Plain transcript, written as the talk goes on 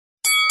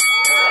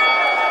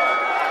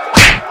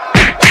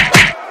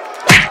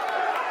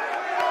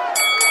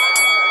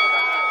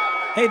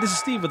Hey, this is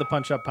Steve with the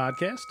Punch Up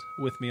Podcast.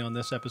 With me on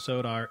this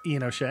episode are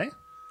Eoin O'Shea,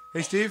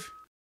 Hey, Steve.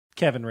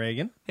 Kevin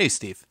Regan, Hey,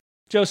 Steve.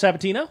 Joe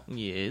Sabatino.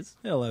 Yes.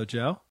 Hello,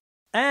 Joe.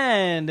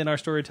 And in our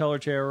storyteller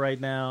chair right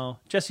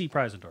now, Jessie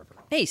Preisendorfer.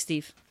 Hey,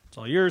 Steve. It's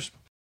all yours.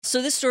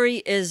 So this story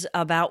is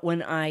about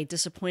when I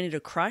disappointed a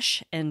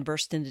crush and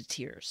burst into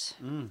tears.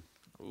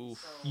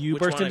 You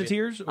Which burst one into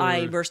tears? Or...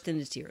 I burst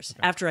into tears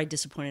after I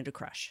disappointed a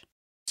crush.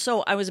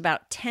 So I was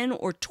about 10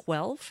 or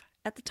 12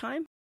 at the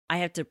time. I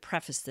have to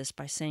preface this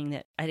by saying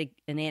that I had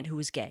an aunt who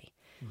was gay,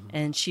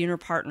 and she and her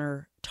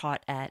partner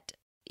taught at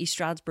East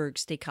Stroudsburg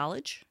State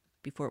College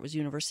before it was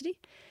university.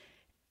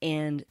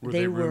 And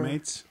They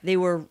roommates? They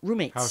were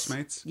roommates.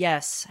 Housemates?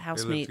 Yes, They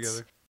housemates. lived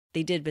together?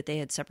 They did, but they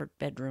had separate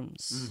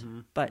bedrooms.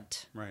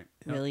 But Right.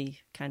 Yep. really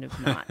kind of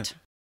not.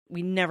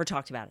 We never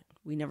talked about it.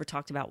 We never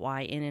talked about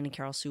why Ann and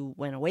Carol Sue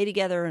went away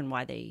together and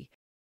why they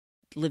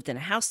lived in a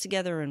house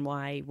together and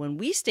why when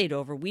we stayed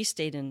over, we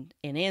stayed in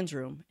Ann's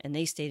room and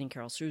they stayed in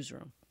Carol Sue's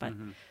room. But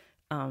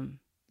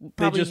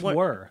They just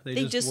were.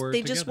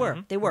 They just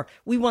were. They were.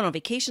 We went on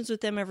vacations with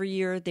them every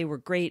year. They were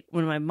great.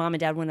 When my mom and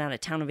dad went out of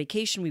town on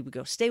vacation, we would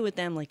go stay with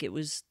them. Like it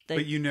was.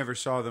 But you never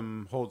saw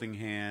them holding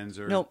hands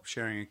or Nope.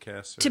 sharing a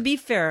kiss? Or... To be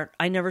fair,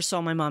 I never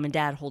saw my mom and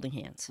dad holding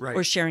hands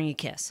or sharing a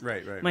kiss.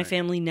 Right. My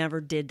family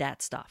never did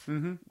that stuff.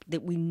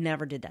 That we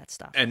never did that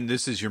stuff. And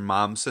this is your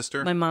mom's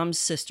sister? My mom's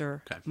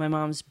sister, Okay. my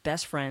mom's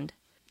best friend,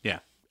 Yeah.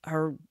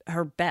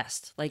 her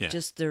best. Like Yeah.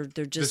 just they're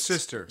just The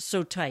sister.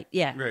 so tight.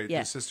 Yeah. Right. Yeah.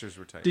 The sisters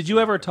were tight. Did you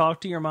ever talk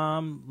to your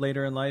mom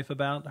later in life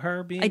about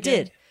her being I gay?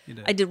 did. You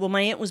did. I did. Well,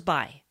 my aunt was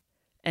bi,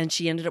 and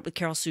she ended up with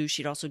Carol Sue.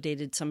 She'd also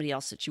dated somebody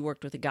else that she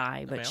worked with a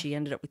guy, but she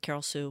ended up with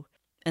Carol Sue,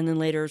 and then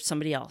later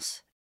somebody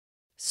else.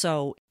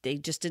 So they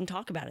just didn't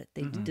talk about it.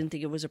 They didn't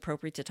think it was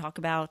appropriate to talk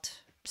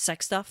about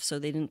sex stuff, so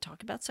they didn't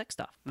talk about sex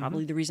stuff.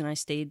 Probably the reason I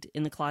stayed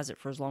in the closet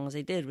for as long as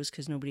I did was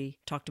because nobody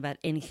talked about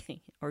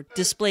anything or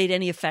displayed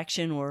any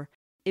affection. Or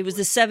it was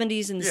the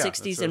 70s and the Yeah, that's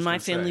 60s, what I and was my gonna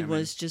say. family I mean-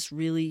 was just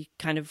really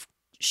kind of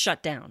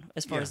shut down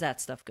as far as that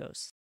stuff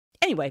goes.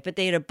 Anyway, but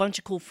they had a bunch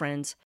of cool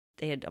friends.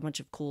 They had a bunch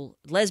of cool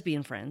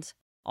lesbian friends.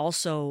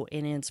 Also,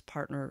 Ann's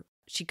partner,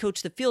 she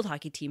coached the field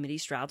hockey team at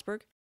East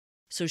Stroudsburg.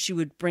 So she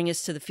would bring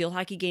us to the field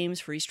hockey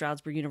games for East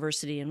Stroudsburg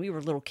University, and we were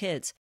little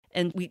kids.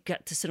 And we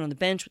got to sit on the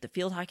bench with the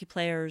field hockey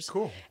players.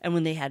 Cool. And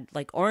when they had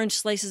like orange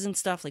slices and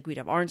stuff, like we'd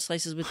have orange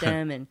slices with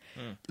them. And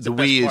The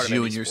we is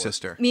you and your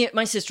sister.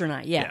 my sister and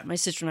I, my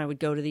sister and I would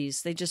go to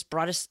these. They just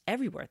brought us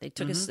everywhere. They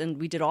took us, and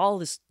we did all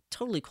this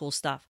totally cool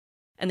stuff.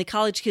 And the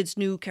college kids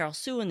knew Carol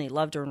Sue, and they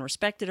loved her and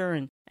respected her.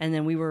 And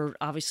then we were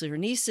obviously her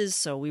nieces,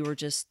 so we were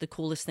just the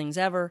coolest things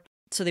ever.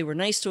 So they were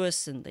nice to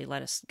us, and they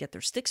let us get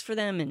their sticks for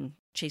them and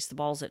chase the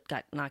balls that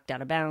got knocked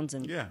out of bounds.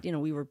 And,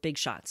 we were big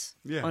shots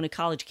on a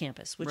college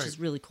campus, which is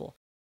really cool.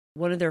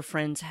 One of their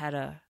friends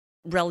had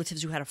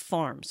relatives who had a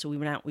farm, so we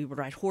went out, we would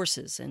ride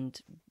horses and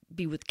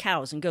be with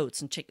cows and goats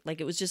and chick. Like,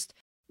 it was just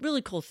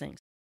really cool things.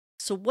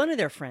 So one of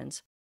their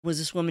friends was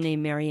this woman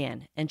named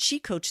Marianne, and she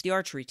coached the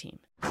archery team,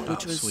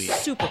 which was sweet.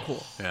 super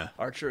cool. Yeah.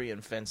 Archery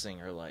and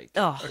fencing are like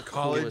Oh,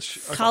 College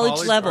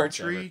level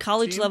archery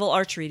college team? level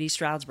archery at East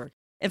Stroudsburg.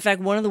 In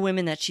fact, one of the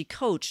women that she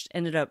coached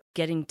ended up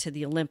getting to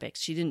the Olympics.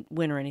 She didn't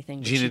win or anything.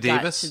 But Gina she got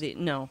Davis? to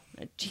no,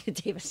 Gina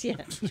Davis. Yeah,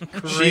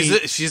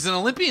 She's an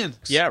Olympian.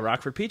 yeah,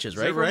 Rockford Peaches,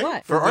 right? for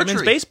what? For Women's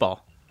archery.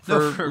 baseball.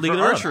 For League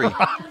of archery.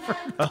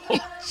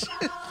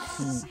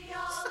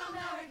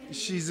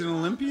 She's an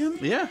Olympian?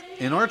 Yeah,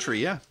 in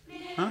archery, yeah.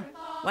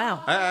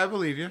 Wow. I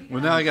believe you.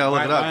 Well, now I gotta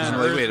look it up. Why 'cause on I'm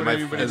like, earth wait, would am I...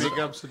 anybody make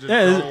up such a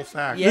Yeah, dull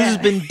fact? Yeah. This has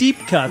been Deep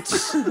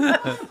Cuts.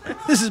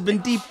 This has been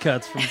Deep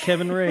Cuts from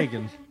Kevin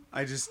Regan.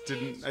 I just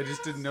didn't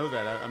know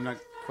that. I'm not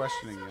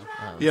questioning you.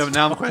 Yeah, but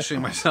now I'm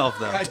questioning myself,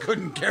 though. I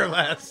couldn't care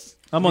less.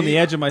 I'm on the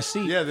edge of my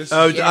seat. Yeah, this.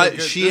 Oh, is really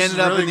good. she This ended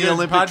is up really in the good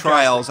Olympic podcasting.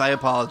 trials. I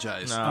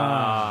apologize.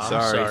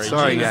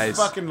 Sorry, You guys.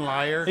 fucking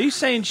liar. Are you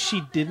saying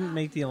she didn't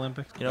make the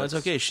Olympics? You know, it's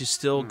okay. She's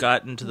still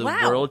gotten to the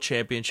Wow. World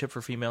Championship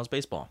for females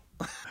baseball.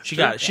 She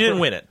got it. She didn't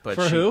win it, but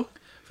For who?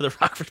 For the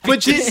Rockford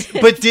But Peaches.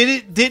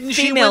 didn't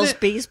she win Females it?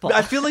 baseball.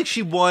 I feel like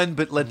she won,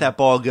 but let that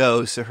ball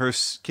go. So her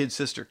kid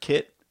sister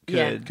Kit could.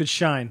 Yeah. Could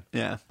shine.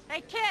 Yeah.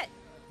 Hey, Kit!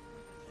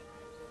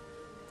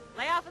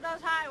 Lay off of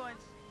those high ones.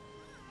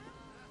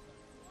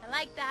 I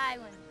like the high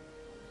ones.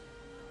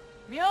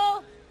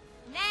 Mule?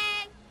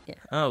 Nag?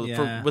 Oh,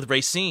 Yeah. with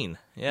Racine.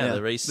 Yeah, Yeah.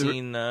 the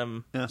Racine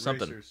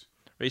something. Racers.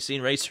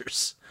 Racine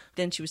Racers.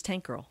 Then she was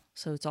Tank Girl,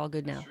 so it's all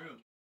good now.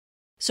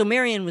 So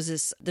Marianne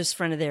was this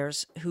friend of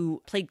theirs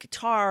who played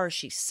guitar,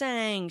 she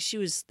sang, she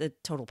was the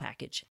total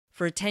package.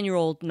 For a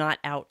 10-year-old, not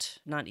out,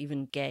 not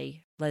even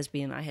gay,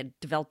 lesbian, I had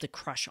developed a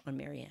crush on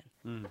Marianne.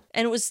 And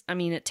it was, I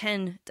mean, at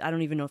 10, I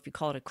don't even know if you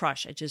call it a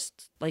crush. I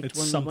just liked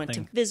It's when we went to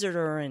something. visit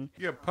her and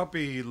Yeah,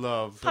 puppy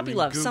love. Puppy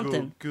love, Goo-goo,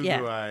 something. Goo-goo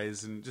Yeah.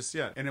 eyes and just,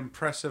 an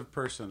impressive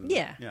person.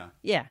 yeah.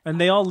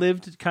 And they all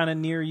lived kind of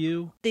near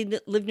you? They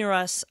lived near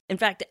us. In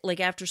fact, like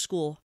after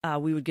school,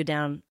 we would go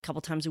down a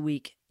couple times a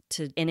week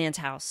to Ann's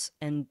house,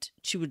 and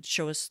she would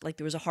show us, like,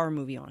 there was a horror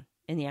movie on.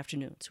 in the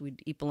afternoon. So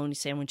we'd eat bologna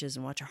sandwiches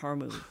and watch a horror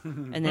movie.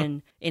 And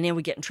then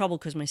we'd get in trouble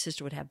because my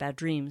sister would have bad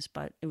dreams,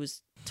 but it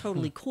was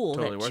totally cool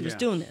Totally that she was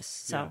worth it. doing this.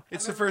 So Yeah.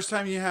 It's the first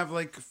time you have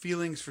like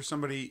feelings for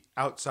somebody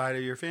outside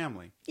of your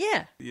family.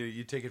 yeah.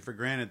 You take it for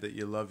granted that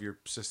you love your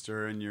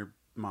sister and your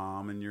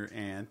mom and your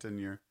aunt and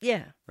your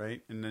Yeah.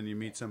 right, and then you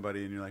meet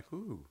somebody and you're like,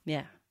 ooh.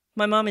 Yeah.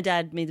 My mom and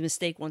dad made the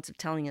mistake once of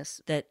telling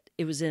us that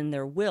it was in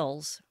their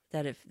wills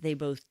that if they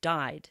both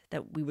died,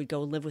 that we would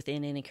go live with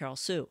Aunt Anne and Carol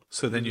Sue.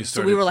 So then you So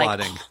started we were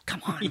plotting. like, oh,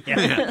 come on.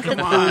 Come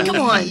on, Come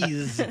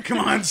on. come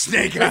on,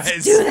 Snake Let's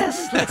Eyes. do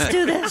this. Let's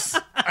do this.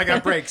 I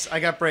got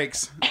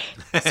breaks.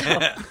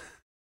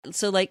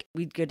 So, like,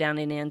 we'd go down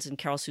to Aunt Anne's and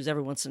Carol Sue's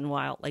every once in a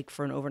while, like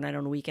for an overnight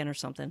on a weekend or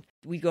something.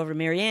 We'd go over to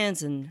Mary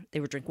Ann's and they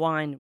would drink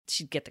wine.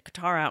 She'd get the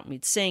guitar out and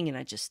we'd sing and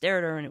I'd just stare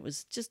at her and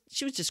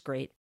she was just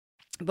great.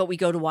 But we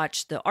go to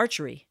watch the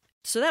archery.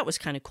 So that was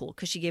kind of cool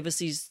because she gave us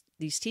these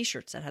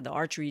T-shirts that had the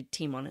archery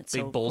team on it.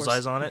 Big so of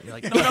bullseyes course- on it. You're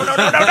like,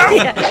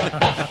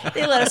 Yeah.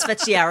 They let us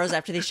fetch the arrows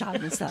after they shot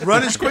them and stuff.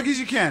 Run as quick as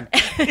you can.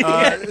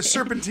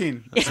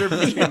 Serpentine.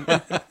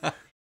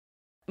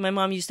 My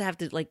mom used to have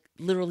to like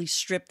literally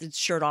strip the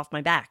shirt off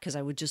my back because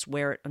I would just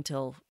wear it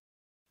until,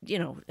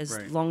 as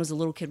Right. long as a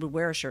little kid would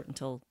wear a shirt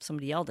until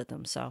somebody yelled at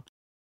them. So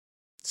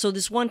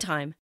this one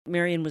time,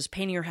 Marion was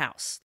painting her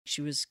house.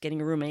 She was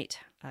getting a roommate,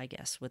 I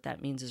guess. What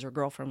that means is her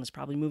girlfriend was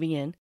probably moving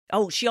in.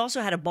 Oh, she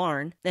also had a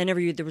barn. Then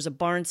every year there was a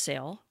barn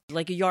sale,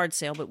 like a yard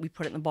sale, but we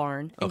put it in the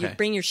barn. And Okay. you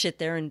bring your shit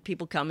there and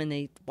people come and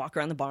they walk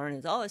around the barn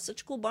and, oh, it's such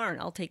a cool barn.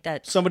 I'll take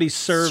that Somebody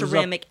serves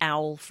ceramic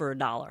owl for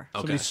 $1.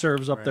 Somebody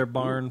serves up their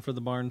barn for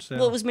the barn sale.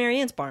 Well, it was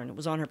Marianne's barn. It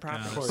was on her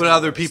property. But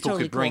other It's people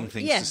totally could bring cool.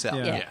 things Yeah, to sell.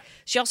 Yeah.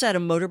 She also had a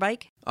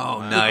motorbike.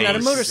 Oh, nice. Not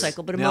a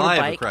motorcycle, but a now motorbike.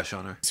 I have a crush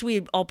on her. So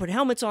we all put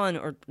helmets on,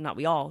 or not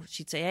we all.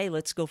 She'd say, hey,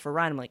 let's go for a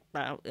ride. I'm like,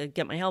 I'll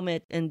get my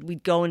helmet. And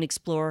we'd go and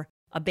explore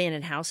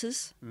abandoned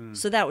houses.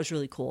 So that was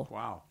really cool.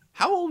 Wow.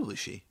 How old was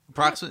she?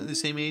 Approximately the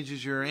same age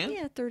as your aunt?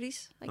 Yeah,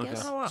 30s, I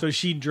guess. So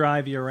she'd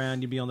drive you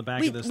around. You'd be on the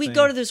back of this We'd thing.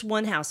 go to this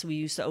one house that we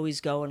used to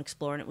always go and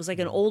explore, and it was like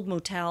an old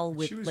motel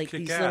with She was like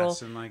these kick-ass little.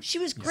 and, like, she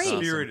was great,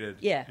 spirited.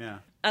 Yeah.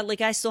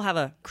 Like I still have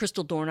a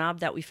crystal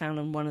doorknob that we found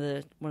in one of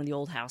the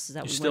old houses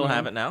that you we still went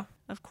have in. it now?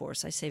 Of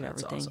course, I save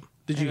everything. awesome.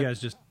 Did you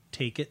guys just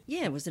take it?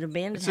 Yeah, it was an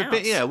abandoned It's a house.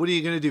 bit, yeah, what are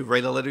you going to do?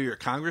 Write a letter to your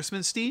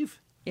congressman, Steve?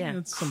 Yeah.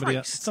 It's somebody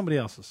Christ. somebody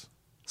else's.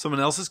 Someone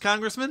else's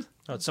congressman?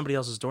 Oh, it's somebody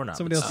else's doorknob.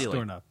 Somebody It's else's stealing.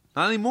 doorknob.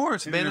 Not anymore.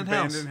 It's an abandoned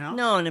house.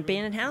 No, an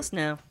abandoned house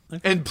now.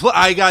 And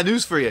I got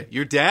news for you.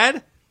 Your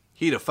dad,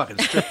 he'd have fucking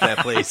stripped that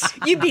place.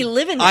 You'd be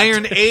living there.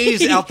 Iron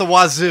A's out the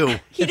wazoo.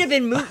 He'd have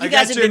been moved. I You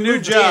guys got have your been new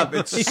moved job. in.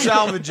 It's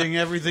salvaging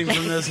everything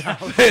from this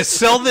house.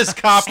 Sell this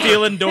copper.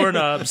 Stealing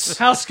doorknobs.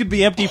 House could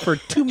be empty for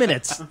 2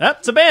 minutes.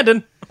 It's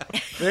abandoned.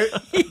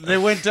 They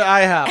went to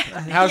IHOP.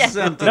 House is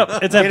empty. Nope,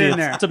 it's Get empty. in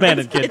there. It's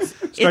abandoned, kids.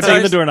 Start it's taking the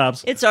ours.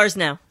 doorknobs. It's ours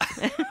now.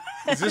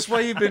 Is this why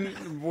you've been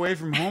away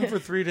from home for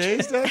 3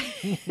 days, Dad?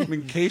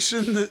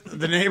 Vacation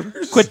the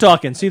neighbors? Quit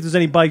talking. See if there's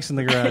any bikes in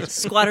the garage.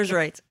 Squatters'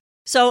 rights.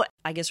 So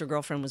I guess her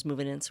girlfriend was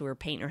moving in, so we were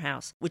painting her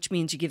house, which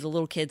means you give the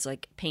little kids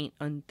like paint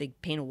on. They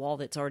paint a wall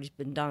that's already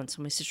been done.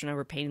 So my sister and I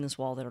were painting this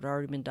wall that had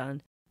already been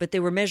done. But they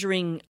were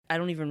measuring. I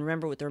don't even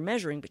remember what they were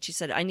measuring. But she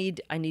said, "I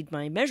need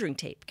my measuring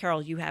tape.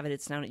 Carol, you have it.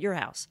 It's down at your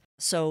house."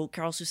 So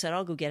Carol Sue said,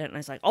 "I'll go get it." And I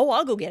was like, "Oh,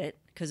 I'll go get it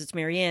because it's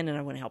Marianne and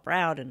I want to help her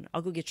out. And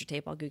I'll go get your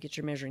tape. I'll go get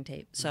your measuring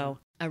tape." So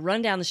I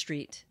run down the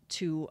street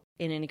to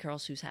Aunt Anne and Carol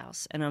Sue's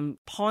house, and I'm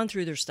pawing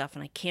through their stuff,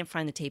 and I can't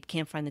find the tape.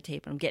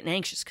 And I'm getting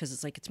anxious because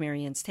it's like it's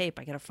Marianne's tape.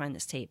 I got to find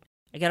this tape.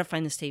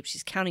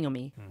 She's counting on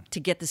me to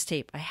get this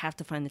tape. I have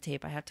to find the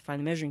tape. I have to find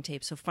the measuring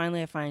tape. So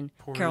finally I find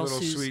Poor Carol little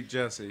Sue's. sweet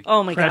Jessie.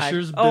 Oh my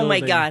Pressure's God. Oh my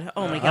building. God.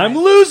 Oh my God. I'm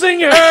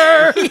losing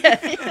her.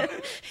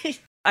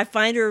 I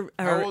find her,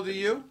 How old are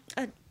you?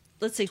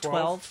 let's say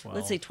 12. 12.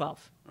 Let's say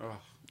 12. Oh.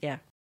 Yeah.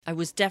 I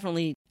was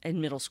definitely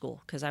in middle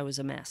school because I was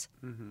a mess.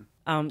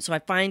 So I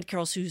find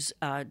Carol Sue's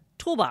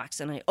toolbox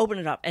and I open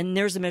it up and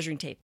there's the measuring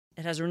tape.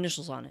 It has her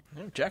initials on it.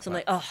 Oh, So jackpot. I'm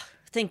like, oh,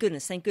 thank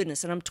goodness.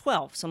 And I'm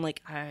 12. So I'm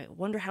like, I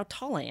wonder how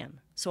tall I am.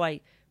 So I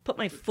put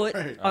my foot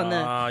on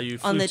the you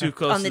on flew the too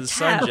close on to the the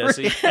sun, tab.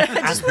 Jesse. I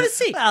just want to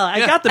see. Well, I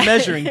got the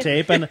measuring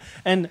tape, and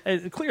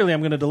clearly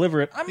I'm going to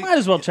deliver it. I might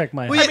as well check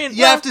my. Well, height.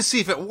 you have to see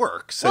if it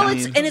works. Well, I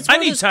it's mean, and it's I one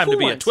of need those time cool to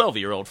be ones. a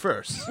 12-year-old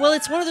first. Well,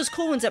 it's one of those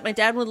cool ones that my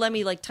dad would let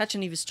me like touch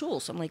any of his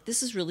tools. So I'm like,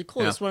 this is really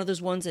cool. Yeah. It's one of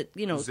those ones that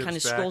Zips kind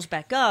of back. scrolls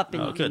back up.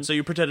 And Oh, you good. can- So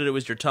you pretended it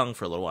was your tongue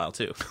for a little while,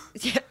 too.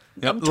 yeah,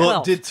 Yep. I'm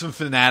Well, 12. did some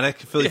Philly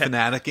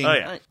fanaticking. Oh,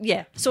 yeah.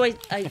 Yeah. So I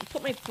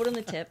put my foot on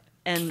the tip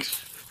and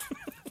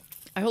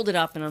I hold it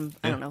up and I'm,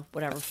 I don't know,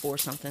 whatever, 4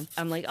 something.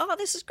 I'm like, oh,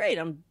 this is great.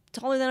 I'm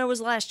taller than I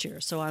was last year.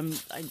 So I'm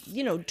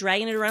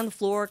dragging it around the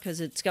floor because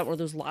it's got one of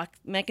those lock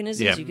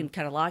mechanisms. Yeah. You can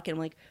kind of lock it. I'm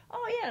like,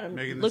 oh, yeah. And I'm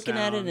Making the looking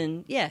at it sound.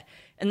 and yeah.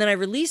 And then I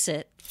release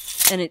it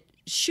and it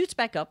shoots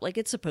back up like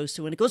it's supposed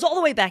to and it goes all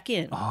the way back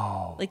in.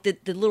 Oh. Like the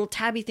little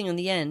tabby thing on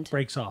the end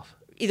breaks off.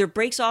 either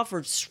breaks off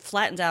or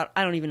flattens out.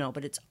 I don't even know,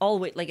 but it's all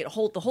the way, like the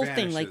whole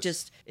thing, like Vanishes.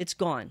 just, it's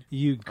gone.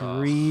 You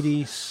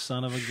greedy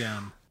son of a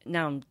gun.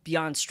 Now I'm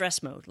beyond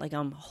stress mode. Like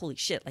holy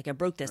shit, like I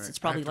broke this. It's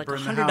probably I have like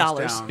to burn the house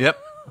 $100. down.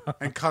 Yep.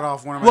 and cut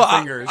off one of my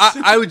fingers.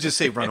 I would just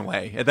say run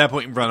away. At that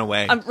point, run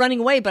away. I'm running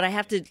away, but I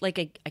have to, like,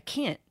 I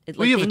can't.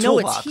 Well, you have they a know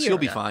toolbox. it's here. You'll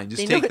be fine.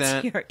 Just they take know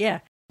that. It's here. Yeah.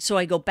 So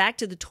I go back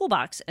to the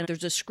toolbox, and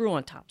there's a screw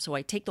on top. So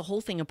I take the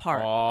whole thing apart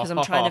because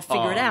I'm trying to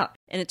figure it out.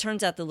 And it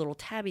turns out the little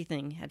tabby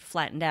thing had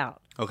flattened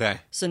out. Okay.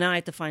 So now I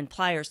have to find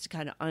pliers to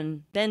kind of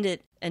unbend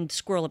it and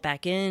squirrel it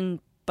back in.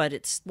 But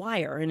it's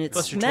wire and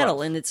it's metal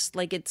 12. and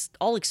it's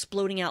all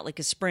exploding out like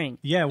a spring.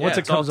 Yeah, once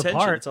it comes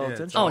apart. It's all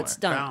tension. Oh, it's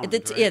done. bound,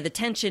 It's, right? Yeah, the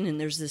tension and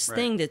there's this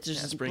thing that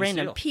there's this spring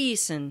random seal.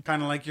 piece and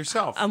Kind of like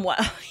yourself.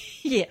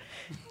 yeah,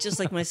 just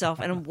like myself.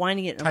 And I'm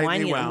winding it and Tightly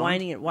winding it and wound.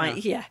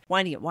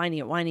 winding it,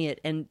 winding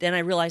it. And then I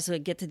realize I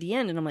get to the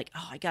end and I'm like,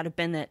 oh, I got to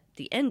bend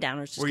the end down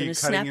or it's just Were going you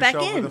to cutting snap back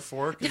yourself in. with a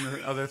fork in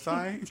the other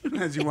thigh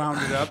as you wound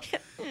it up?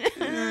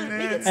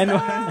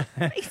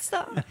 Make it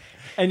stop.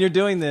 And you're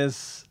doing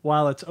this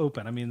while it's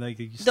open. I mean, like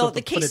you still Though have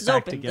the to put case it is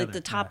back open, together.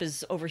 the top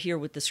is over here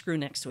with the screw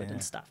next to it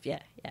and stuff. Yeah.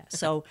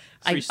 So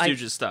Three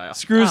Stooges style.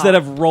 Screws that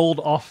have rolled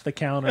off the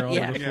counter onto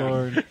Yeah. the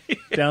floor and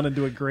down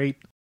into a grate.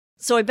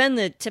 So I bend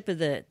the tip of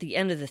the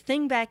end of the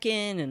thing back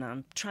in, and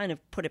I'm trying to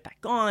put it back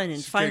on, and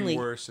It's finally, getting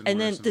worse and then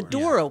worse and the worse.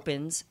 door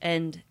opens,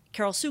 and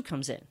Carol Sue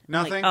comes in. I'm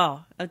Nothing? like,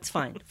 oh, it's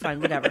fine,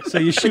 whatever. So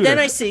you shoot But then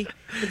her. I see.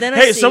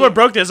 Hey, someone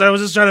broke this. I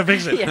was just trying to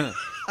fix it. Yeah.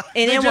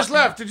 And They then just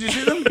left. Did you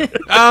see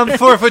them?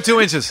 4 foot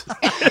 2 inches.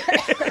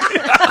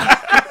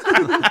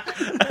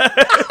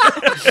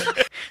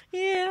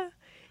 yeah.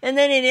 And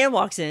then Ann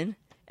walks in,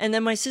 and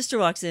then my sister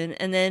walks in,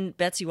 and then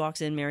Betsy walks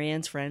in,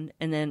 Marianne's friend,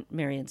 and then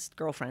Marianne's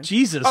girlfriend.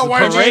 Jesus, Oh, the why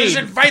don't you parade. just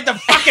invite the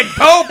fucking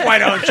Pope? Why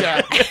don't you?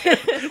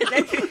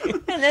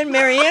 And then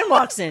Marianne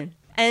walks in.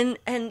 And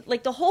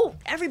like the whole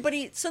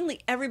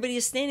suddenly everybody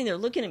is standing there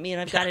looking at me, and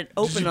I've got it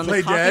open you on the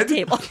play coffee dead?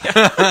 table.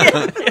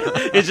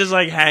 It's just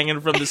like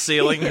hanging from the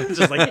ceiling. It's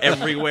just like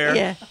everywhere.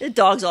 Yeah, the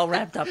dog's all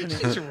wrapped up in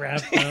it. It's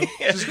wrapped up.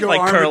 Just go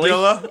Like Curly.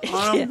 armadillo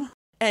on them? Yeah.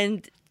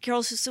 And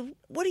Carol says, "So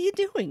what are you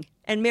doing?"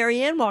 And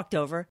Marianne walked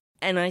over,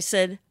 and I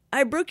said,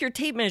 "I broke your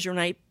tape measure,"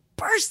 and I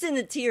burst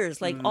into tears,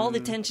 like all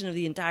the tension of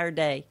the entire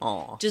day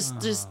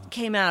just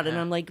came out, and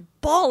I'm like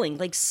bawling,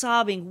 like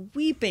sobbing,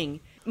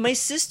 weeping. My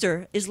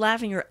sister is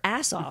laughing her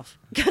ass off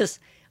because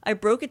I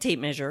broke a tape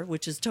measure,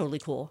 which is totally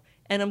cool,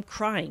 and I'm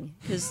crying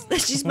because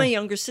she's my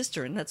younger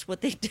sister, and that's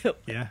what they do.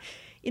 Yeah.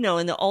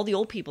 And all the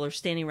old people are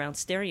standing around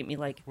staring at me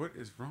like, What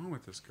is wrong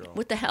with this girl?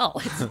 what the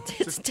hell?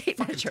 It's a tape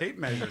measure. Tape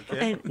measure, kid.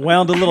 And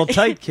Wound a little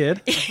tight,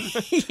 kid.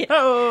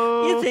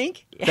 you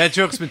think? That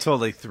joke's been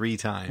told like 3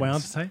 times.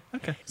 Wound tight?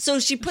 Okay. So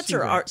she put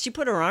her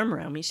arm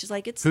around me. She's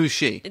like, "It's Who's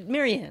she?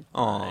 Marianne."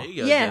 Aw. There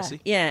you go, Yeah, Jesse.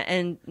 yeah,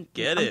 and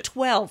Get I'm it.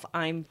 12.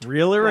 I'm 12.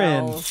 Reel her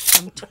in.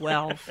 I'm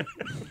 12.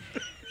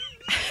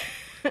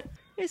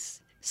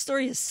 This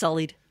story is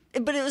sullied.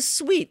 But it was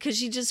sweet because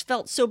she just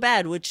felt so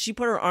bad, which she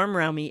put her arm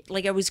around me.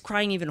 Like, I was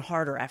crying even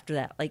harder after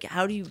that. Like,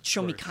 how do you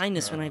show me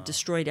kindness when I've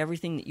destroyed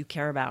everything that you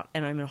care about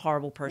and I'm a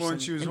horrible person? Well,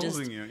 and she was And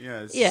holding you.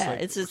 Yeah, it's Yeah,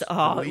 like it's just, it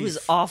relief. was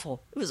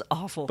awful. It was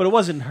awful. But it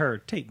wasn't her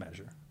tape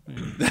measure.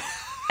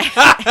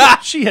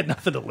 She had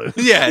nothing to lose.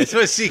 Yeah, so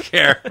does she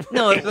care?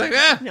 no, It's like,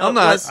 No, I'm it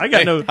not. was- I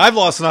got no. I've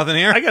lost nothing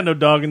here. I got no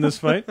dog in this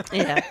fight.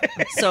 yeah.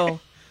 So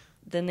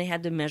then they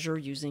had to measure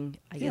using,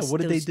 I guess,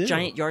 what did they those do?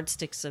 giant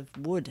yardsticks of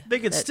wood. They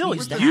could that still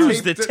used to use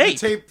have- the tape.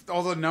 tape.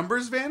 All the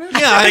numbers vanish?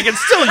 Yeah, They can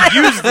still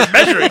use the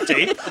measuring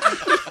tape.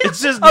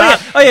 It's just Oh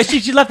not. yeah, oh yeah.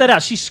 She left that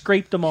out. She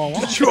scraped them all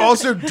off. Did you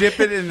also dip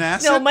it in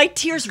acid? No, my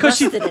tears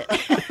rusted it.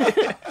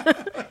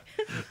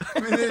 I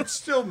mean, it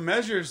still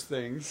measures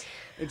things.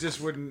 It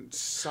just wouldn't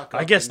suck up.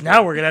 I guess and-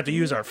 now we're gonna have to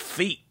use our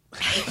feet.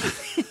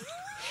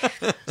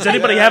 Does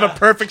anybody have a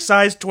perfect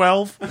size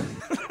 12?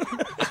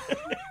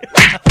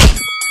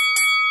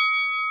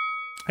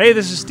 Hey,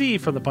 this is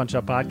Steve from the Punch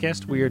Up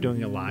Podcast. We are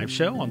doing a live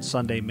show on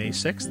Sunday, May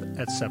 6th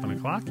at 7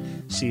 o'clock.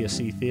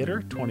 CSC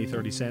Theater,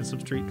 2030 Sansom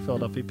Street,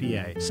 Philadelphia,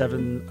 PA.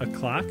 7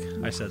 o'clock.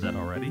 I said that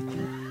already.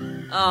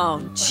 Oh,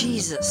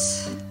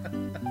 Jesus.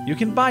 You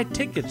can buy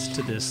tickets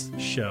to this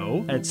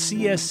show at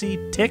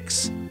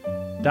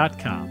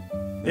csctix.com.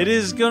 It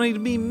is going to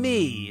be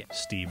me,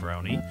 Steve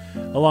Roney,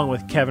 along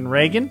with Kevin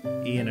Regan,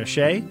 Eoin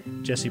O'Shea,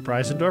 Jessie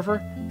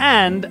Preisendorfer,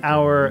 and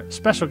our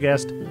special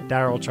guest,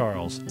 Daryl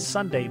Charles.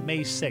 Sunday,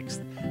 May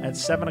 6th at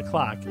 7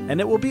 o'clock.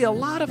 And it will be a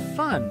lot of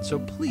fun, so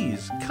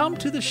please come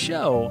to the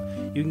show.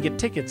 You can get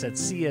tickets at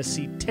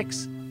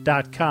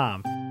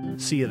csctix.com.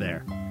 See you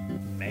there.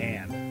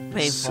 Man.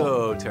 Painful.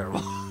 So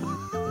terrible.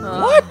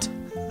 What?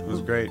 It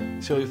was great.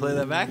 Shall we play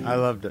that back? I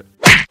loved it.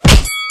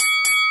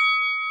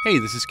 Hey,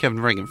 this is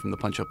Kevin Regan from the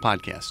Punch Up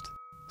Podcast.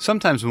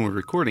 Sometimes when we're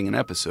recording an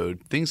episode,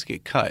 things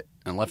get cut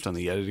and left on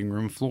the editing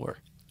room floor.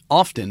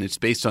 Often it's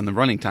based on the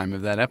running time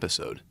of that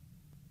episode.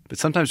 But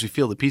sometimes we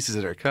feel the pieces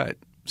that are cut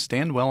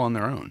stand well on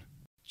their own.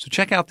 So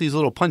check out these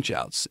little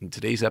punch-outs in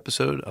today's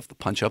episode of the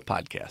Punch Up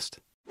Podcast.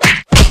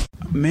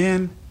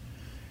 Man,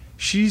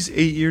 she's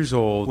 8 years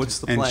old. What's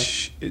the and play?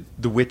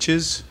 The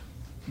Witches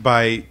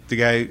by the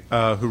guy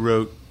who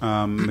wrote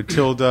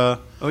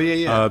Matilda. Oh,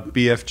 yeah.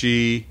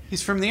 BFG.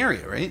 He's from the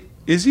area, right?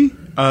 Is he?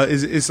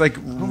 It's like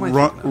am I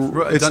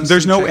thinking of? it's, Dunstan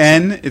there's no Tracy?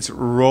 N. It's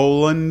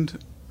Roland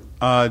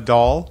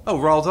Dahl. Oh,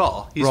 Roald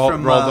Dahl. He's Roald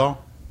from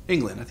Dahl.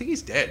 England. I think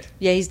he's dead.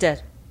 Yeah, he's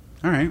dead.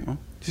 All right. Well,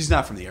 He's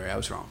not from the area. I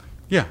was wrong.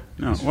 yeah.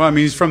 No. Well, I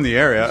mean, he's from the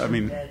area. I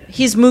mean,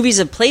 His movies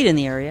have played in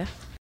the area.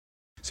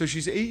 so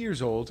she's 8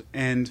 years old,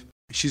 and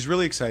she's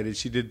really excited.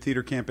 She did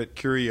theater camp at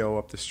Curio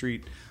up the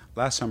street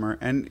last summer,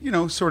 and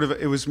sort of,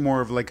 it was more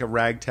of like a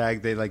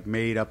ragtag. They like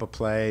made up a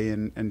play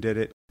and did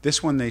it.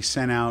 This one they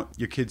sent out,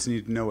 your kids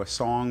need to know a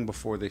song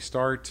before they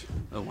start.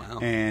 Oh, wow.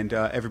 And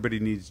everybody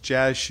needs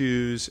jazz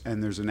shoes,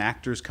 and there's an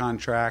actor's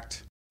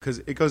contract because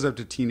it goes up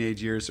to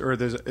teenage years, or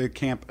there's a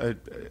camp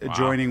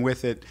adjoining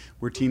with it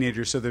where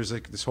teenagers, so there's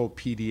like this whole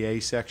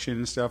PDA section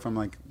and stuff. I'm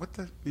like, what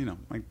the,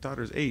 my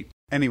daughter's 8.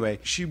 Anyway,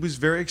 she was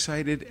very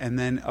excited, and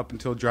then up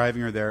until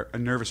driving her there, a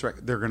nervous wreck.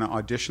 They're going to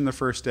audition the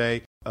first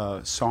day,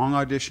 song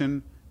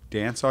audition,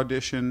 dance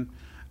audition,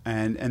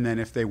 and then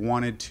if they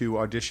wanted to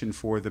audition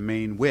for the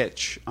main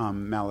witch,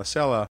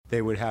 Malicella,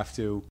 they would have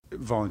to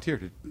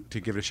volunteer to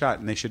give it a shot,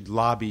 and they should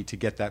lobby to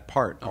get that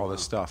part, all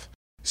this stuff.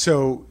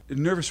 So,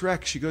 nervous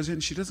wreck, she goes in,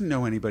 she doesn't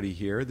know anybody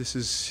here. This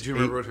is... Do you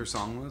remember what her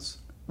song was?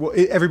 Well,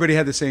 everybody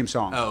had the same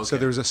song. Oh, okay. So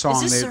there was a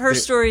song... Is this her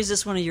story? Is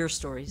this one of your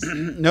stories?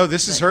 No,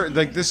 this is her.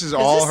 Like, this is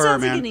all her,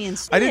 sounds like man. an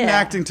I didn't yeah.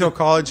 act until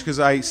college because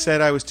I said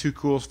I was too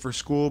cool for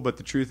school, but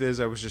the truth is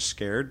I was just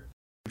scared.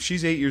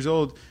 She's 8 years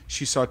old.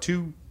 She saw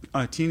 2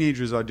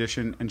 teenagers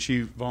audition, and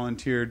she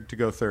volunteered to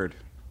go third.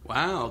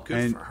 Wow,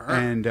 good for her.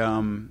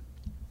 And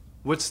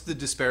what's the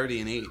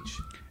disparity in age?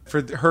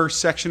 for her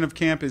section of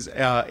camp is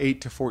 8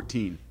 to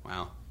 14.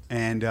 Wow.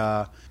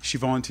 And she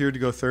volunteered to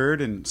go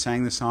third and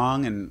sang the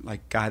song and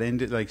like got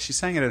into like she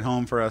sang it at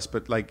home for us,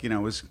 but like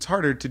it's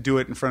harder to do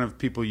it in front of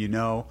people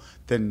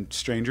than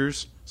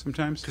strangers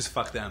sometimes. Because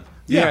fuck them.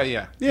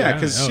 Yeah.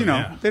 Because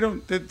they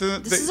don't.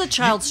 This is a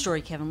child's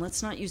story, Kevin.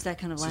 Let's not use that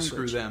kind of language.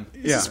 Screw them.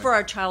 This is for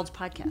our child's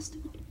podcast,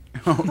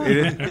 Oh, it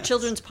is. our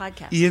children's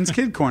podcast. Ian's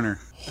Kid Corner.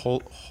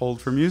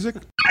 Hold for music.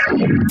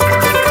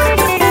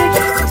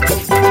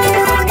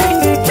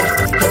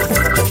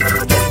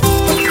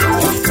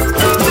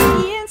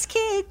 Ian's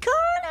Kid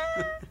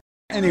Corner.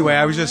 Anyway,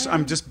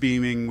 I'm just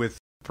beaming with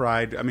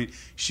pride. I mean,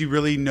 she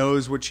really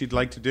knows what she'd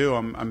like to do.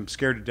 I'm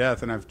scared to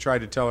death, and I've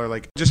tried to tell her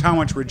like just how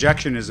much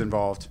rejection is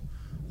involved,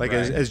 like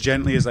Right. as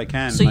gently as I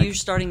can. So like, you're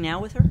starting now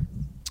with her?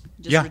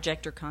 Just Yeah.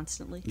 reject her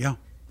constantly? yeah.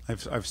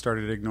 I've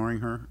started ignoring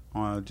her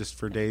just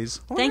for days.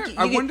 Thank you.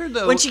 I wonder,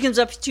 though... When she comes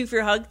up to you for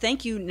your hug,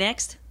 thank you.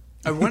 Next.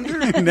 I wonder...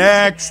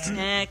 Next.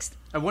 Next.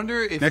 I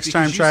wonder if... Next because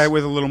time, you try it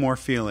with a little more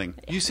feeling.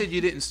 You said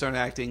you didn't start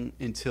acting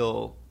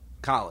until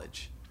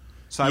college.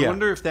 So I Yeah.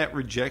 wonder if that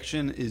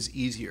rejection is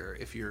easier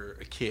if you're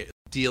a kid,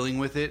 dealing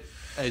with it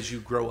as you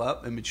grow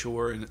up and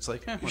mature, and it's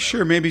like, whatever.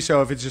 Sure, maybe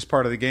so. If it's just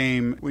part of the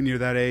game when you're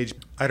that age,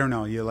 I don't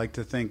know. You like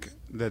to think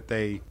that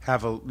they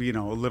have a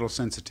little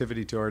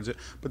sensitivity towards it.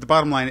 But the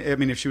bottom line, I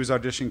mean, if she was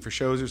auditioning for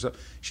shows or something,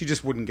 she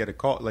just wouldn't get a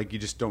call. Like you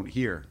just don't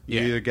hear.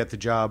 You Yeah. either get the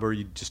job or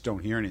you just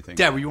don't hear anything.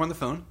 Dad, were you on the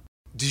phone?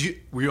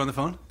 Were you on the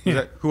phone?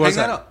 Who was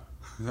Hang that? up.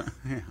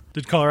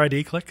 Did caller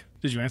ID click?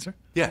 Did you answer?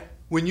 Yeah.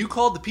 When you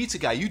called the pizza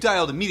guy, you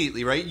dialed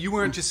immediately, right? You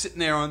weren't just sitting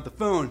there on the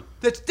phone.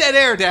 That's dead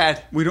air,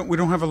 Dad. We don't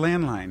have a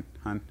landline,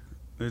 hon.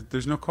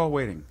 There's no call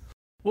waiting.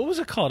 What was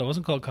it called? It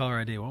wasn't called caller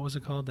ID. What was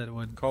it called that it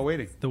would... Call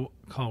waiting. The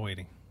call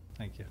waiting.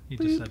 Thank you. You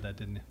just said that,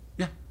 didn't you?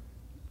 Yeah. It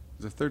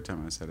was the third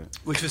time I said it.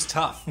 Which was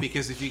tough,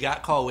 because if you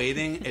got call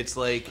waiting, it's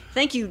like...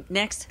 Thank you.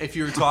 Next. If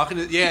you were talking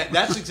to... Yeah,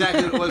 that's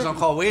exactly what it was on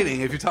call waiting.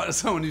 If you're talking to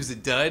someone who's a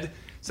dud,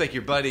 it's like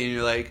your buddy, and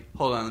you're like,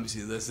 hold on, let me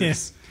see this. Yeah.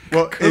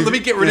 Well, let me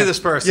get rid of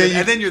this person. Yeah,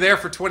 and then you're there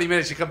for 20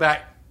 minutes, you come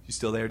back, you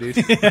still there, dude?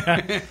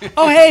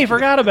 Oh, hey,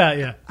 forgot about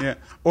you. Yeah,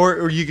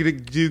 or you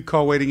could do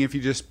call waiting if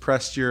you just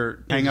pressed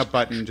your hang up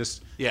button,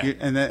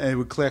 and then it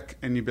would click,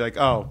 and you'd be like,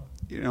 oh,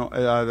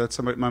 that's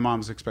somebody. My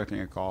mom's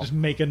expecting a call. Just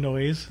make a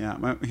noise.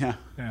 Yeah, yeah.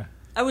 Yeah.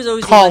 I was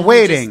always Call the one who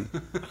waiting,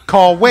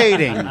 call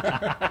waiting,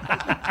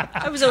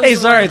 I was always Hey,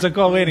 the sorry, one- it's a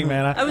call waiting,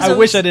 man. I was I always-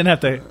 wish I didn't have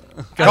to.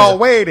 call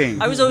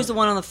waiting. I was always the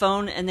one on the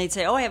phone, and they'd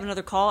say, "Oh, I have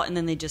another call," and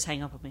then they'd just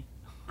hang up on me.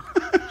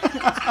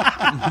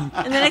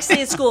 And the next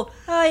day at school,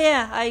 "Oh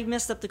yeah, I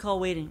messed up the call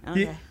waiting."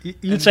 Okay,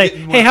 You'd say,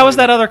 hey, how was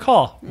that other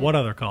call? What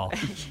other call?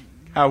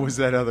 How was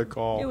that other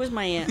call? it was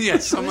my aunt. Yeah,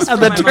 someone... How'd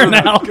that turn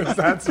out?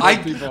 That's what I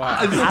people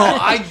have.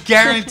 I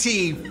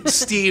guarantee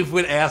Steve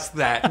would ask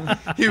that.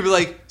 He'd be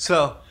like,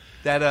 so,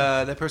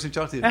 that person you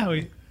talked to,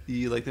 Yeah,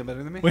 you like them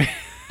better than me? we-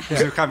 Was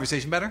their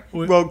conversation better?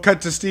 Well,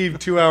 cut to Steve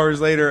 2 hours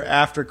later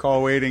after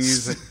call waiting.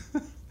 He's like,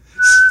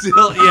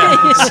 Still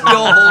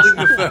holding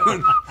the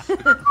phone.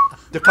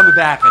 They're coming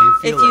back. I can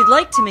If feel you'd it.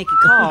 like to make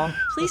a call,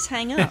 please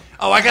hang up.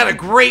 Oh, I got a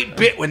great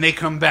bit when they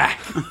come back.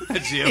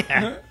 That's you.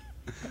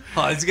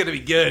 Oh, it's going to be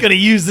good. Gonna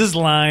use this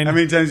line. how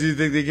many times do you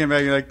think they came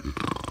back? You're like,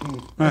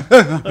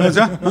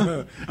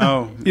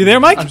 oh, You there,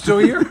 Mike? I'm still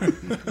here.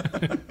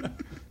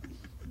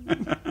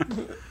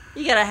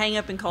 You got to hang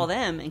up and call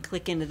them and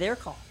click into their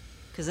call,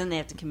 because then they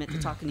have to commit to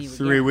talking to you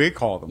 3 again. we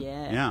call them.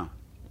 Yeah.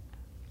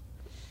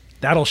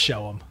 That'll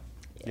show them.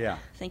 Yeah.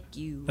 Thank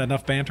you.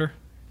 Enough banter?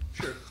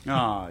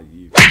 Ah,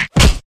 you.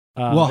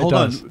 Well, it hold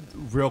does. on.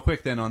 Real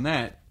quick then on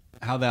that.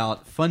 How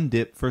about Fun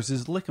Dip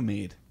versus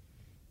Lick-O-Made?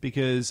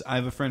 because I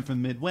have a friend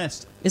from the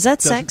Midwest. Is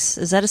that sex?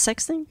 Is that a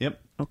sex thing? Yep.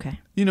 Okay.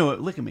 You know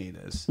what Lick-O-Maid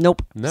is?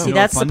 Nope. No. See, You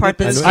know that's what the Fun part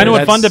Dip is? that's... I know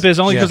what Fun Dip is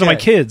only Yeah. because of my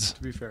kids.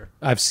 To be fair.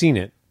 I've seen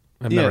it.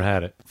 I've never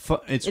had it.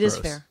 It's It is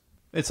gross. fair.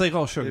 It's like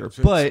all sugar, It's-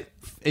 but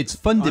it's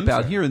Fun Dip out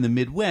unfair. here in the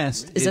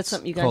Midwest. Is that It's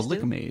something you guys called do?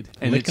 Lick-O-Maid,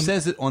 and it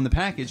says it on the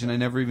package, and I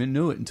never even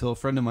knew it until a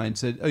friend of mine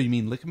said, "Oh, you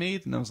mean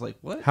Lick-O-Maid?" And I was like,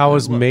 "What? How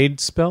is What? maid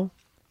spell?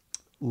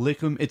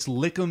 Lick-O? It's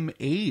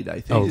Lick-O-Maid,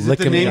 I think. Oh, Is it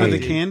the name of the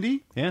Lick-O-Maid.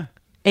 candy?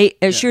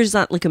 Yeah, Sure it's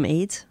not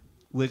Lick-O-Maids?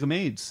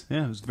 Lick-O-Maids.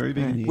 Yeah, it was very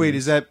big. In the Wait, 80s.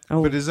 is that?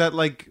 Oh. But is that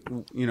like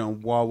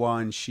Wawa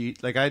and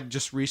Sheet? Like I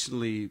just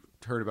recently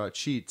heard about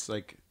Sheets.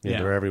 Like, Yeah,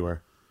 they're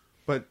everywhere.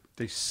 but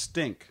they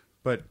stink.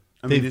 But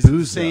I They mean, is it the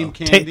booze, same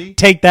though. candy?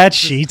 Take that,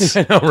 Sheets.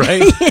 I know,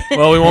 right?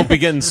 Well, we won't be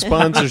getting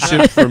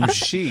sponsorship from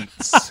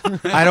Sheets.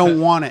 I don't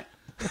want it.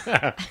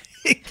 Yeah,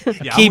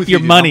 I'm Keep with your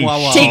you, dude. money. I'm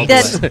Wawa all Take the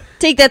way. that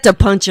Take that to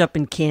Punch Up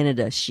in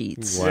Canada,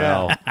 Sheets.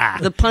 Wow.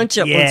 The Punch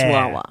Up Yeah. one's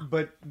Wawa.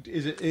 But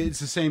is it? It's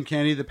the same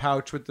candy, the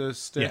pouch with the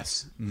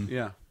sticks. Yes.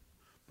 Yeah.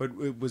 But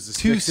it was the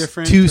Two stick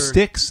different? two or-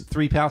 sticks,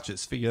 3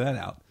 pouches. Figure that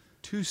out.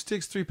 2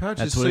 sticks, 3 pouches.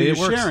 That's so the way you're it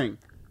works. sharing.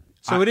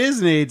 So it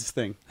is an AIDS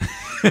thing.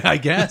 I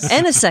guess.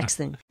 And a sex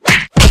thing.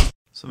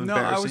 Some No, I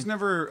embarrassing. was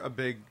never a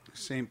big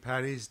St.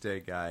 Patty's Day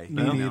guy.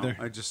 Me neither.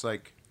 I just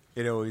like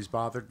it always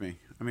bothered me.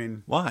 I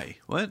mean, Why?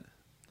 What?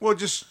 well,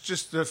 just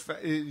the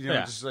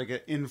Yeah. just like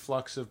an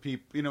influx of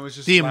people. It's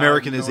just The loud,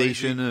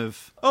 Americanization noisy.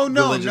 of Oh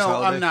no, religious no,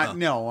 holiday? I'm not. Oh.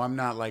 No, I'm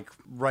not like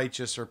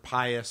righteous or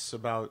pious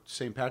about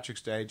St.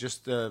 Patrick's Day.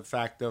 Just the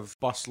fact of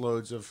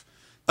busloads of.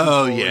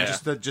 Oh, people,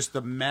 yeah. just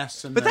the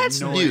mess and But the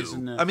that's noise new.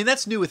 and the, I mean,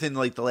 that's new within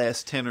like the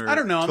last 10 or I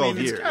don't know. 12 I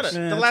mean, years. it's gotta,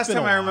 Yeah, the it's last been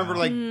time a I remember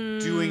while. like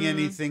doing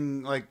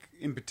anything like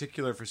in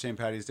particular for St.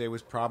 Patty's Day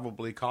was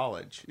probably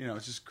college.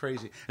 It's just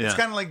crazy. It's Yeah.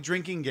 kind of like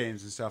drinking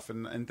games and stuff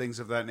and things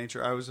of that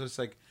nature. I was just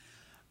like,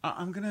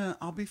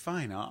 I'll be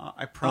fine.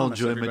 I promise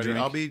enjoy my everybody.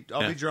 drink.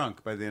 I'll Yeah. be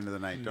drunk by the end of the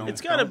night. Don't.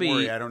 It's gotta don't be-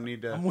 Worry. I don't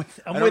need to. I'm with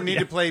I don't need you.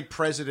 to play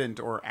president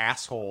or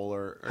asshole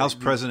or How's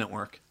president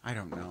work? I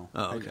don't know.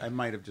 Oh, okay. I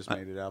might have just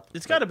made it up.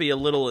 It's got to be a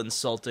little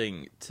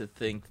insulting to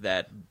think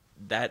that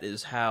that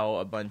is how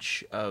a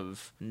bunch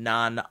of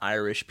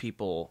non-Irish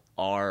people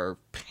are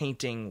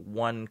painting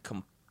one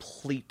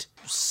complete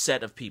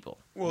set of people.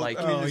 Well, like,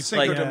 I mean, it's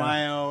Cinco like- de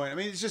Mayo. I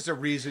mean, it's just a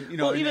reason,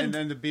 Well, and, even- and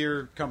then the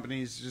beer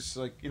companies just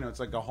like, it's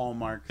like a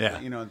hallmark. Yeah.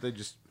 They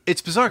just.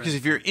 It's bizarre because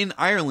if you're in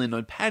Ireland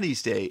on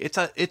Paddy's Day, it's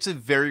a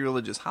very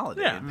religious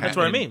holiday. Yeah, in that's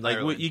what I in mean. Like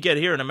Ireland. you get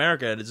here in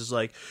America, and it's just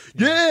like,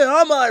 yeah,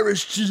 I'm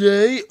Irish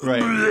today.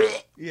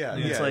 Right. Yeah,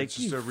 It's yeah. like, It's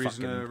just you a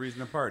reason fucking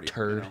to party.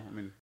 turd. I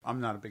mean,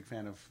 I'm not a big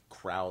fan of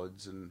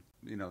crowds and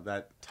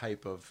that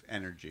type of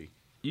energy.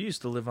 You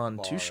used to live on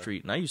Bar. 2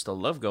 Street, and I used to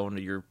love going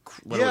to your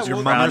your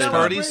well, mama's that was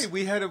parties? great.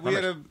 We had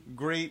a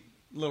great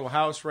little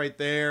house right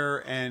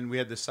there, and we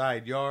had the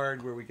side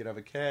yard where we could have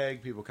a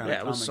keg. People kind of Yeah,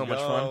 it come was and so much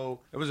go.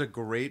 It was a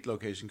great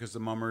location because the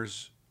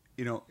Mummers,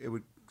 it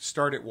would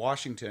start at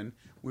Washington.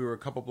 We were a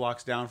couple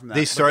blocks down from that.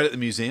 They But start at the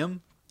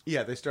museum?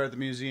 Yeah, they start at the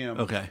museum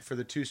Okay. for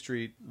the 2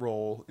 Street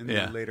roll in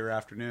Yeah. the later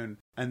afternoon,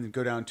 and then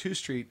go down 2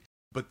 Street.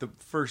 But the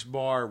first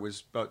bar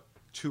was about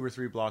 2 or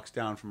 3 blocks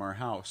down from our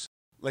house.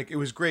 Like, it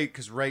was great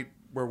because right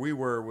where we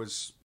were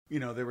was,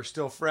 they were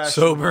still fresh.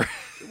 Sober.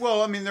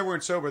 Well, I mean, they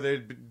weren't sober.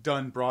 They'd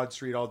done Broad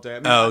Street all day. I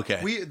mean, Oh,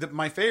 okay.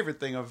 My favorite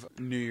thing of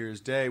New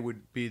Year's Day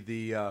would be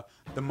the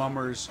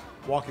Mummers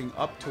walking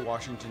up to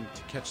Washington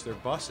to catch their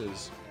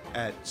buses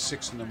at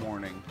 6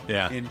 a.m.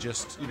 Yeah. And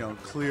just,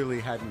 clearly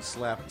hadn't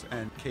slept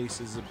and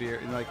cases of beer.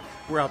 And, like,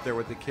 we're out there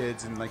with the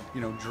kids and, like,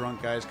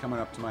 drunk guys coming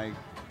up to my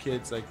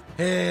kids like,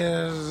 hey,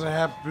 this is a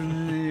happy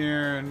New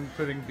Year, and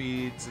putting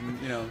beads and,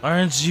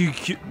 Aren't you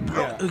cute?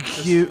 yeah,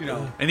 just, Cute.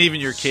 And even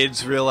your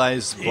kids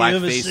realize you have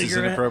a blackface is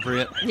cigarette?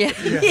 inappropriate? Yeah.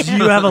 Do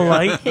you have a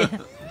light?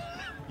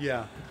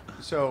 Yeah.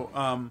 So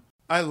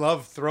I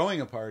love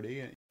throwing a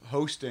party,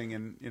 hosting,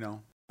 and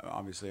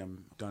obviously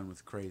I'm done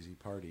with crazy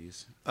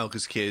parties. Oh,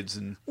 because kids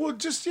and... Well,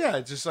 just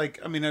like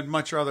I'd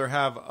much rather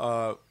have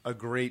a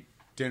great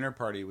dinner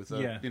party with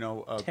a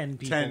 10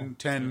 people.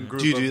 10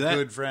 group Do you of do that?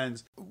 good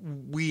friends.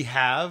 We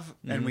have,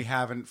 and we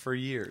haven't for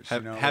years.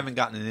 Haven't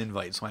gotten an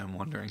invite, so I'm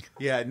wondering.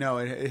 Yeah, no,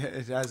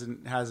 it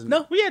hasn't.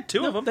 No, we had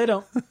 2 of them. They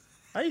don't.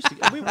 I used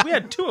to. We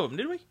had 2 of them,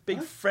 didn't we?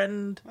 Big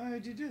friend. Why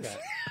did you do that?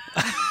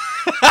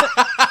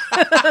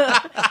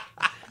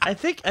 I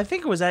think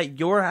it was at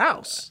your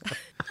house.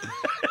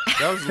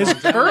 That was a His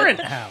long time current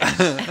ago. house.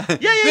 Yeah.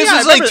 This I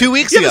was like remember. 2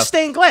 weeks You have ago. a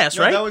stained glass,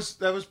 No, right?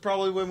 that was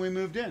probably when we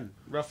moved in,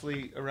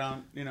 roughly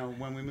around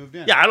when we moved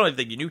in. Yeah, I don't even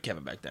think you knew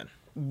Kevin back then.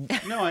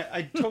 No,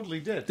 I totally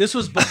did. This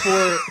was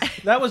before.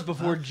 That was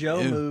before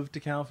Joe moved to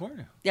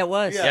California. Yeah, it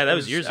was. Yeah, that it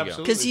was years ago.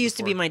 absolutely Because he used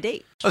to be before. my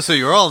date. Oh, so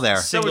you're all there.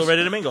 Single,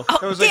 ready to mingle.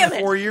 That was Damn like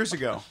it. 4 years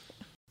ago.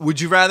 Would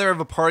you rather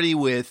have a party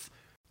with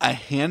a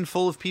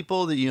handful of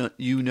people that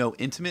you know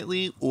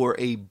intimately, or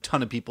a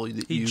ton of people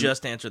that He you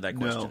just answered that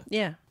question. know?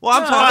 Yeah. Well,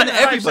 I'm No, talking I- to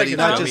I everybody, second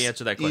not that. just Let me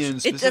answer that question. Ian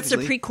That's a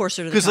specifically.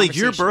 precursor to the Because like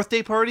your conversation.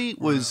 birthday party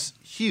was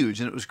huge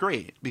and it was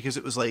great because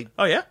it was like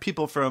Oh, yeah?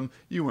 people from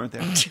you weren't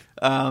there.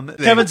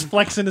 Kevin's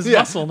flexing his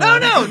muscle now.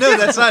 No,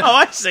 that's not. Oh,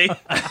 I see.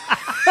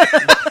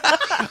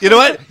 You know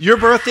what? Your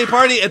birthday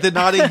party at the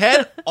Notting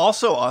Head,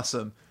 also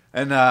awesome.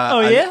 And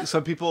yeah?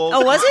 some people.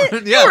 Oh, was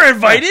it? Yeah. You were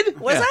invited.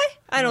 Was I?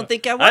 I don't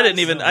think I was. I didn't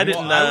even. I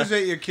didn't. I was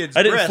at your kid's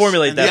I didn't bris,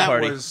 formulate and that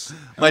party. Was,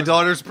 My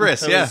daughter's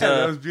bris. Yeah,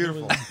 that was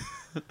beautiful.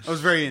 I was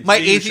very into my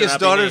it. atheist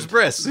daughter's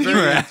bris. Very You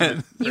were at.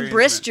 intimate. You Very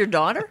brissed intimate. your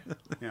daughter?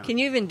 Yeah. Can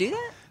you even do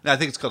that? No, I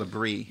think it's called a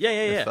brie. Yeah.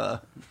 If,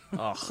 Oh,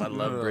 I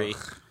love brie.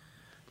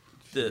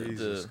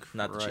 Jesus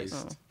Not the cheese.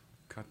 Christ.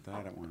 Cut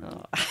that at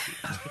one.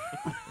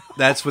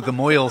 that's what the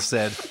Moyle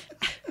said.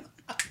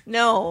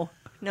 No.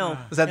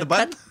 Was that the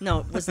button? No,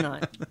 it was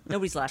not.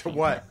 Nobody's laughing.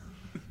 What?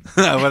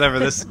 Whatever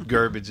this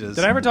garbage is.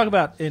 Did I ever talk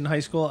about in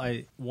high school?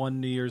 I one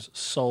New Year's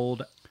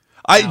sold.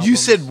 You albums?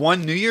 said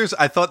one New Year's.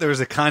 I thought there was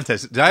a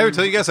contest. Did I ever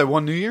tell you guys I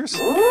won New Year's?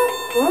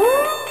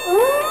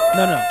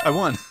 No. I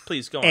won.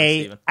 Please go on,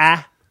 Steven.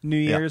 New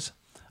Year's.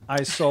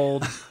 I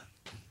sold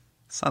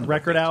Son of a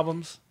record bitch.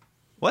 albums.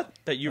 What?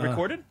 That you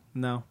recorded?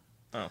 No,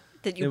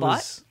 That you it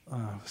bought?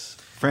 was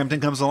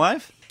Frampton Comes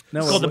Alive? no.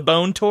 It's called the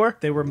Bone Tour.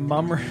 They were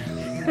Mummer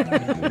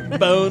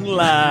Bone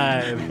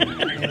Live.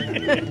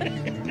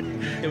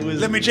 It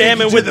was Let me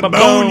jamming take you with to my the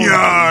bone.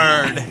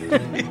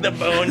 boneyard. The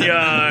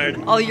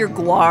Boneyard. All your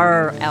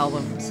Guar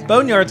albums.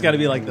 Boneyard's got to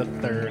be like the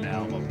third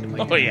album.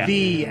 Like Oh, yeah.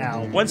 the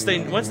album. Once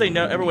they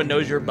know, everyone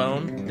knows your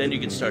bone, then you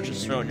can start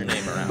just throwing your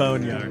name around.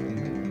 Boneyard.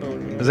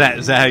 Is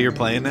that how you're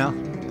playing now?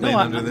 Playing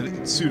I- under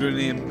the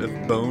pseudonym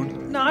of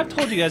Bone? No, I've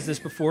told you guys this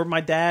before.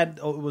 My dad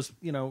was,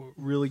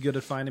 really good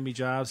at finding me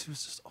jobs. He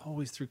was just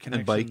always through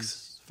connections,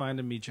 bikes.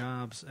 finding me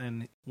jobs.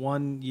 And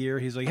one year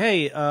he's like,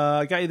 "Hey,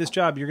 I got you this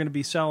job. You're going to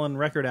be selling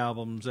record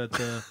albums at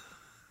the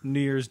New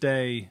Year's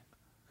Day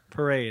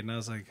parade." And I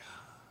was like,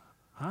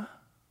 "Huh?"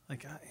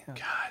 Like, God,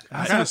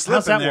 how's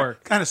that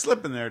work? Kind of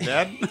slipping there,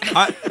 Dad.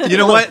 You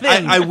know what?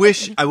 I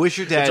wish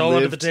your dad It's all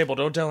under the lived. table.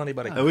 Don't tell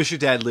anybody. I wish your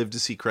dad lived to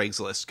see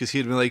Craigslist because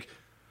he'd be like,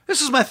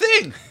 "This is my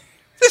thing.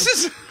 This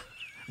is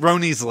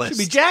Roney's list." Should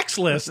be Jack's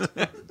list.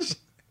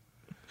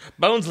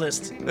 Bones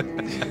list.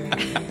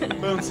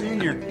 Bone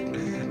Senior.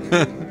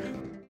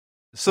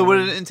 So what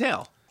did it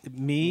entail?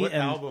 Me What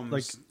and albums?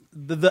 like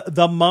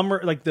the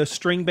Mummer, like the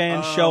string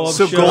band show of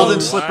So shows.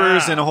 Golden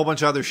Slippers and a whole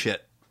bunch of other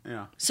shit.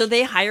 Yeah. So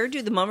they hired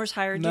you? The Mummers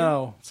hired you?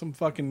 No, some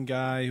fucking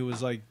guy who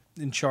was like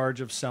in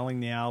charge of selling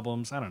the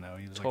albums. I don't know.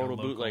 He was Total like a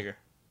local. bootlegger.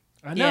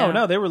 Yeah.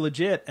 No, they were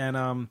legit. And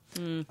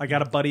I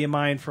got a buddy of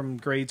mine from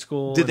grade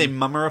school. Did they and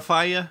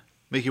mummerify you?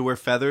 Make you wear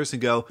feathers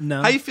and go,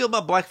 No. how you feel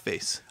about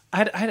blackface?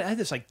 I had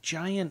this like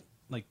giant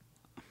like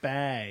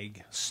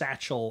bag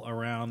satchel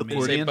around me. Did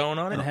you say bone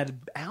on and it? it had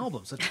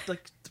albums. It's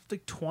like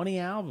 20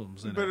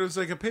 albums in But it. it was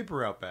like a paper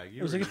route bag.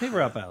 It was like a paper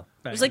out bag.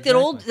 It was like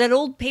that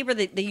old paper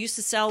that they used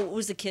to sell. What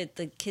was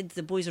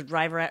the boys would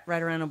ride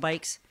around on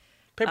bikes?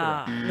 Paper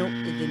route. No,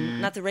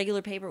 not the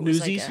regular paper. It was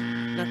Newsies?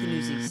 not the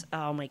Newsies.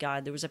 Oh my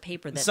God, there was a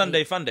paper that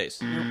Sunday Fun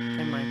Days. No,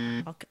 never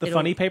mind. The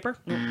funny paper?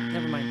 No,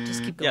 never mind.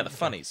 Just keep going. Yeah, the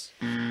funnies.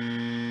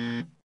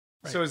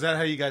 So is that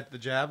how you got the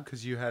jab?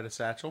 Because you had a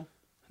satchel?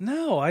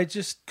 No, I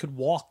just could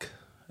walk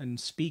and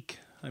speak.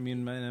 I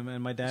mean,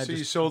 my dad So you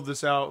just sold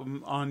this out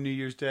on New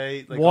Year's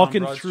Day? Like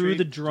walking on Broad through Street?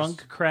 the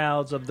drunk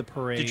crowds of the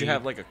parade. Did you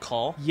have like a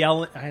call?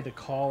 yelling? I had to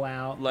call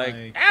out Like,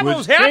 with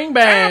 "Albums hip, King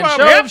Band,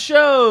 album show hip." of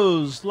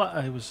shows.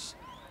 I was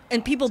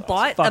And people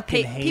bought a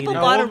fucking hate people it.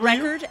 bought How a old were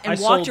you? record I and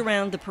walked sold-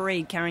 around the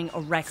parade carrying a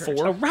record.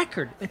 a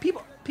record. And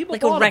people Like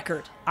bought a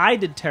record. I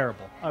did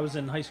terrible. I was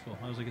in high school.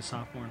 I was like a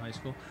sophomore in high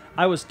school.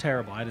 I was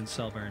terrible. I didn't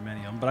sell very many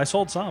of them, but I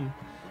sold some.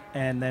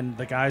 And then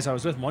the guys I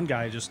was with, one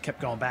guy just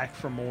kept going back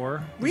for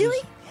more. Really?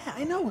 Yeah,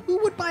 I know. Who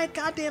would buy a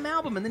goddamn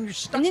album and then you're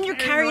stuck And then you're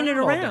carrying it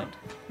all day?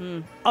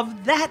 around.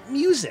 Of that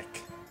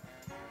music.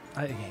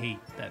 I hate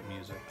that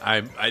music.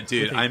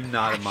 Dude, I'm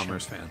not a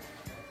Mummers fan.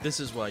 This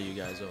is why you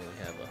guys only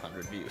have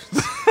 100 views.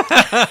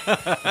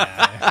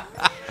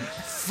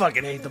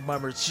 Fucking hate the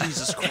Mummers.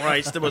 Jesus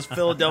Christ. The most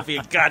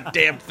Philadelphia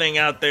goddamn thing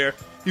out there.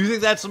 You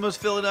think that's the most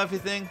Philadelphia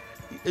thing?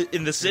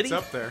 In the city? It's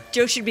up there.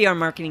 Joe should be our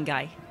marketing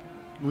guy.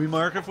 We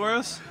mark it for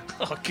us?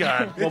 Oh,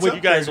 God. It's Well, up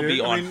you guys there, will be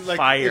dude. on I mean, like,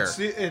 fire.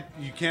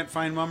 You can't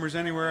find mummers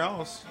anywhere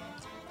else.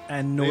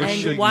 And nor They-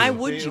 should why you.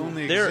 would they you?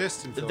 only They're,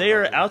 exist in they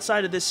are Philadelphia.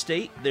 outside of this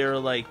state. They're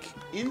like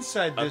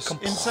Inside this,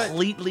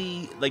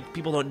 completely, like,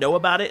 people don't know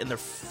about it and they're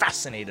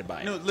fascinated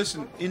by it. No,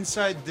 listen.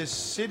 Inside this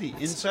city,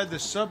 inside the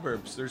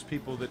suburbs, there's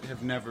people that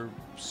have never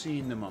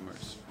seen the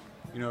Mummers.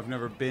 Have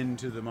never been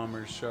to the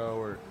Mummers show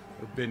or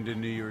been to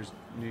New Year's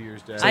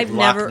Day. I've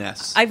Loch never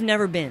Ness. I've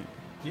never been,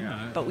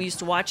 Yeah, but we used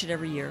to watch it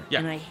every year, Yeah.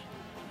 and I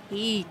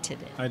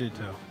hated it. I did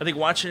too. I think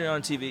watching it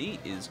on TV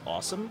is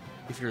awesome.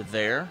 If you're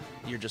there,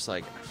 you're just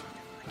like,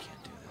 I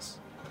can't do this.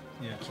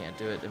 Yeah. I can't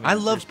do it. mean, I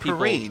love there's people-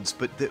 parades,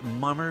 but the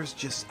Mummers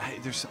just,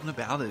 there's something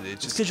about it. It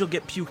It's just, because you'll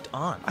get puked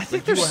on. I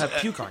think you will there's-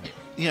 have puke on you.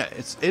 yeah, it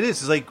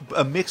is. It's like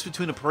a mix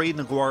between a parade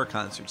and a Guar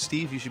concert.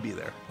 Steve, you should be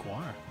there.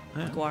 Guar.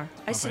 Guar.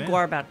 I said bad.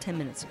 Guar about 10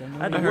 minutes ago.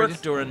 I had to heard work you.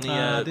 during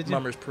the Did you?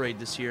 Mummers Parade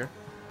this year,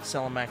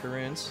 selling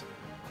macaroons,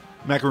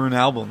 Macaroon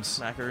albums.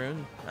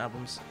 macaroon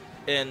albums,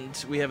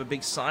 and we have a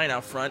big sign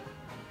out front.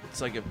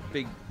 It's like a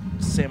big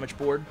sandwich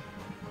board,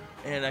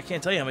 and I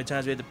can't tell you how many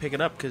times we had to pick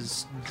it up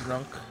because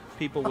drunk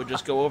people would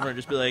just go over and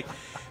just be like,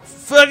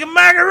 "Fucking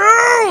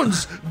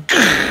macaroons!"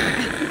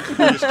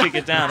 Just kick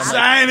it down.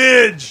 I'm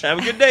Signage. like, have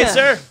a good day,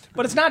 sir.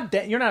 But it's not.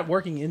 You're not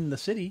working in the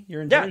city.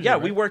 You're in. Yeah, Jersey, yeah.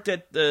 right? We worked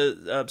at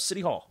the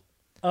city hall.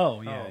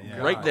 Oh yeah.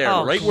 Right there,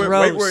 Oh, right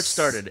where it gross.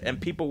 started,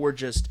 and people were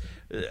just.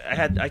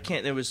 I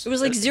can't. It was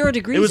like 0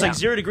 degrees. It was like out.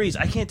 0 degrees.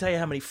 I can't tell you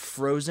how many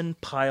frozen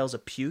piles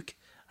of puke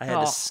I had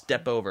to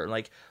step over.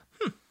 Like,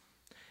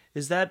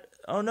 is that?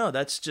 Oh no,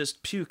 that's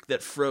just puke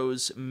that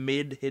froze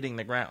mid hitting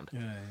the ground.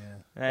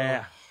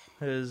 Yeah.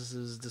 It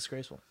was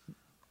disgraceful.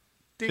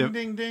 Ding,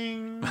 ding,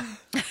 ding.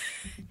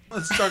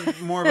 Let's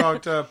talk more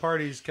about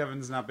parties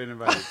Kevin's not been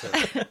invited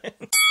to.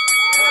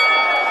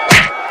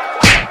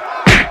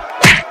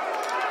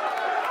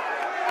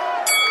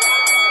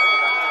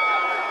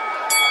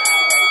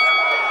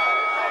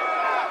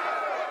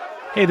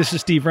 Hey, this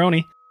is Steve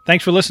Roney.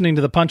 Thanks for listening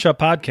to the Punch Up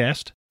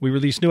Podcast. We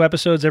release new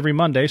episodes every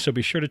Monday, so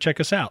be sure to check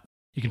us out.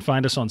 You can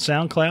find us on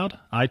SoundCloud,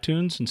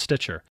 iTunes, and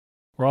Stitcher.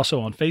 We're also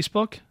on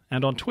Facebook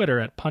and on Twitter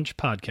at Punch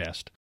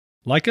Podcast.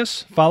 Like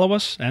us, follow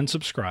us, and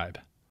subscribe.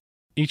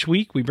 Each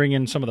week, we bring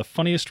in some of the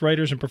funniest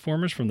writers and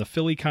performers from the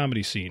Philly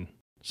comedy scene.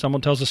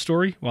 Someone tells a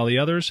story while the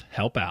others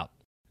help out.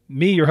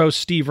 Me, your host,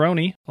 Steve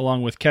Roney,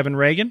 along with Kevin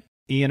Regan,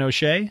 Eoin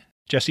O'Shea,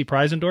 Jessie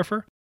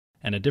Preisendorfer,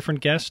 and a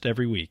different guest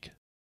every week.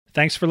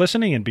 Thanks for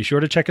listening, and be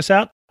sure to check us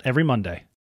out every Monday.